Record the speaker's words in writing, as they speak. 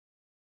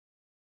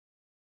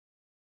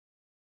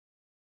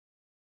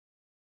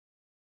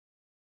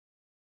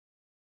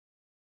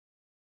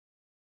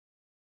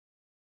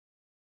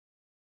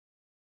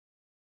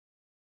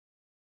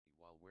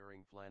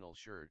wearing flannel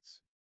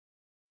shirts.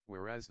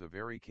 Whereas the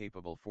very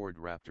capable Ford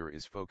Raptor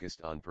is focused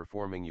on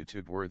performing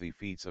YouTube-worthy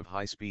feats of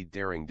high-speed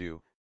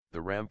daring-do, the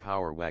Ram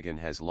Power Wagon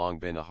has long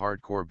been a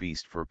hardcore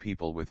beast for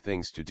people with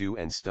things to do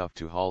and stuff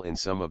to haul in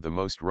some of the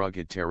most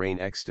rugged terrain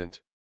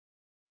extant.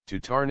 To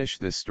tarnish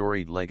this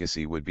storied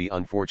legacy would be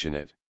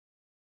unfortunate.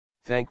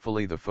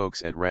 Thankfully the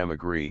folks at Ram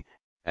agree,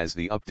 as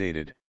the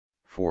updated,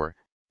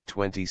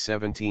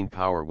 2017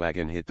 Power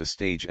Wagon hit the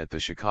stage at the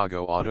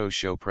Chicago Auto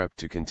Show prepped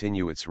to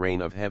continue its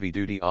reign of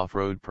heavy-duty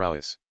off-road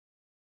prowess.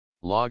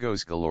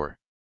 Logos galore.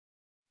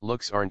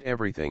 Looks aren't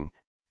everything,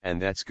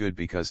 and that's good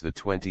because the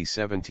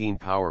 2017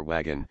 Power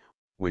Wagon,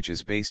 which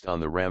is based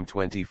on the Ram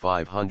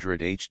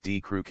 2500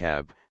 HD Crew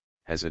Cab,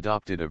 has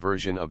adopted a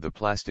version of the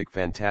plastic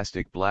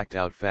fantastic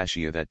blacked-out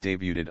fascia that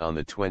debuted on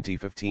the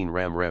 2015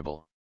 Ram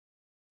Rebel.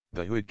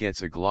 The hood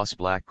gets a gloss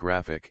black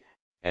graphic,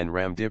 and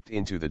Ram dipped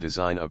into the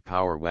design of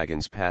Power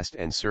Wagons past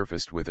and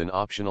surfaced with an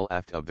optional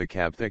aft of the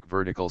cab thick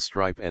vertical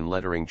stripe and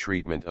lettering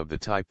treatment of the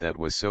type that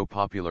was so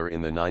popular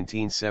in the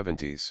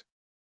 1970s.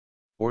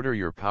 Order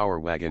your Power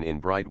Wagon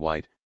in bright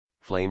white,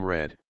 flame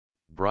red,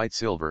 bright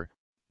silver,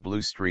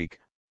 blue streak,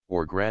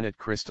 or granite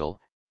crystal,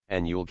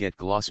 and you'll get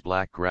gloss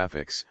black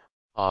graphics.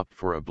 Opt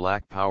for a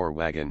black Power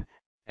Wagon,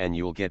 and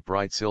you'll get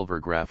bright silver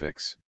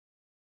graphics.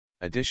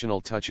 Additional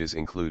touches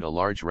include a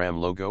large Ram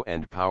logo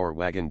and Power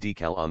Wagon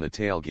decal on the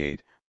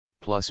tailgate,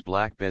 plus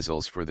black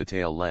bezels for the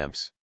tail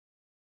lamps.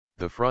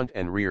 The front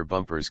and rear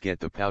bumpers get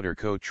the powder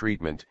coat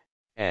treatment,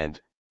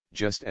 and,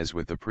 just as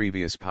with the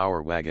previous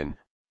Power Wagon,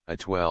 a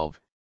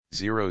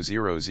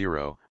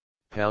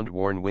 12,000-pound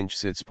worn winch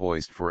sits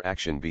poised for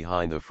action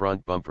behind the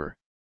front bumper.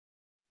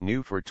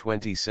 New for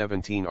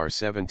 2017 are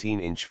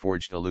 17-inch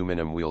forged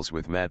aluminum wheels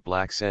with matte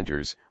black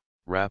centers,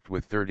 wrapped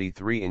with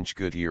 33-inch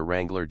Goodyear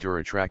Wrangler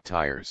Duratrac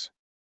tires.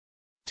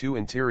 2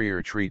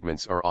 interior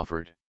treatments are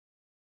offered.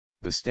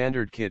 The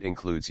standard kit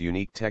includes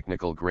unique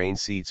technical grain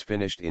seats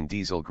finished in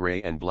diesel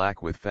gray and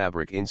black with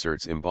fabric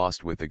inserts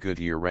embossed with the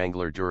Goodyear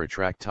Wrangler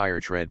Duratrac tire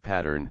tread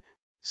pattern,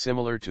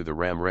 similar to the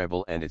Ram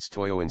Rebel and its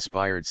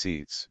Toyo-inspired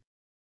seats.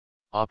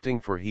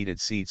 Opting for heated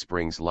seats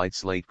brings light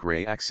slate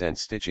gray accent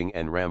stitching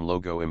and Ram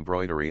logo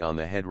embroidery on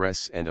the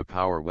headrests and a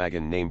Power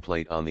Wagon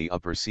nameplate on the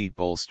upper seat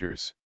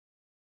bolsters.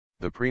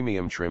 The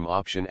premium trim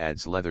option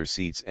adds leather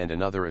seats and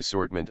another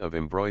assortment of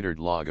embroidered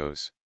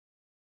logos.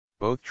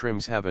 Both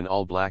trims have an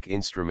all-black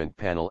instrument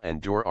panel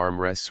and door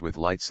armrests with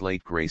light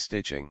slate gray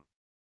stitching.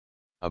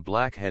 A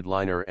black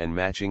headliner and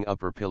matching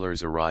upper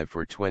pillars arrive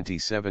for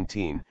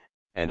 2017,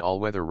 and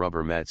all-weather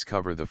rubber mats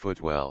cover the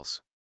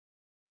footwells.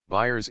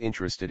 Buyers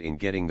interested in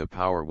getting the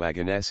Power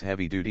Wagon's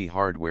heavy-duty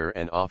hardware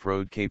and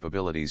off-road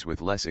capabilities with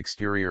less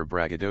exterior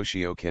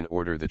braggadocio can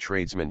order the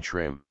Tradesman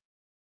trim.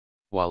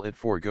 While it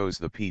forgoes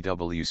the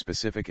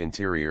PW-specific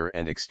interior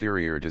and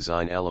exterior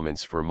design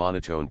elements for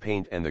monotone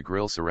paint and the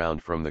grille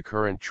surround from the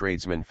current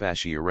Tradesman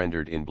fascia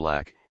rendered in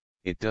black,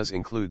 it does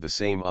include the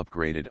same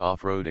upgraded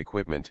off-road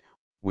equipment.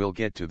 We'll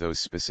get to those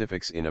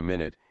specifics in a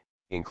minute,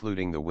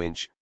 including the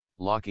winch,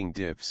 locking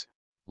dips,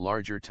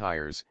 larger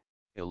tires,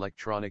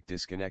 electronic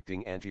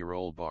disconnecting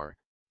anti-roll bar,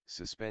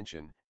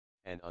 suspension,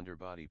 and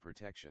underbody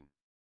protection.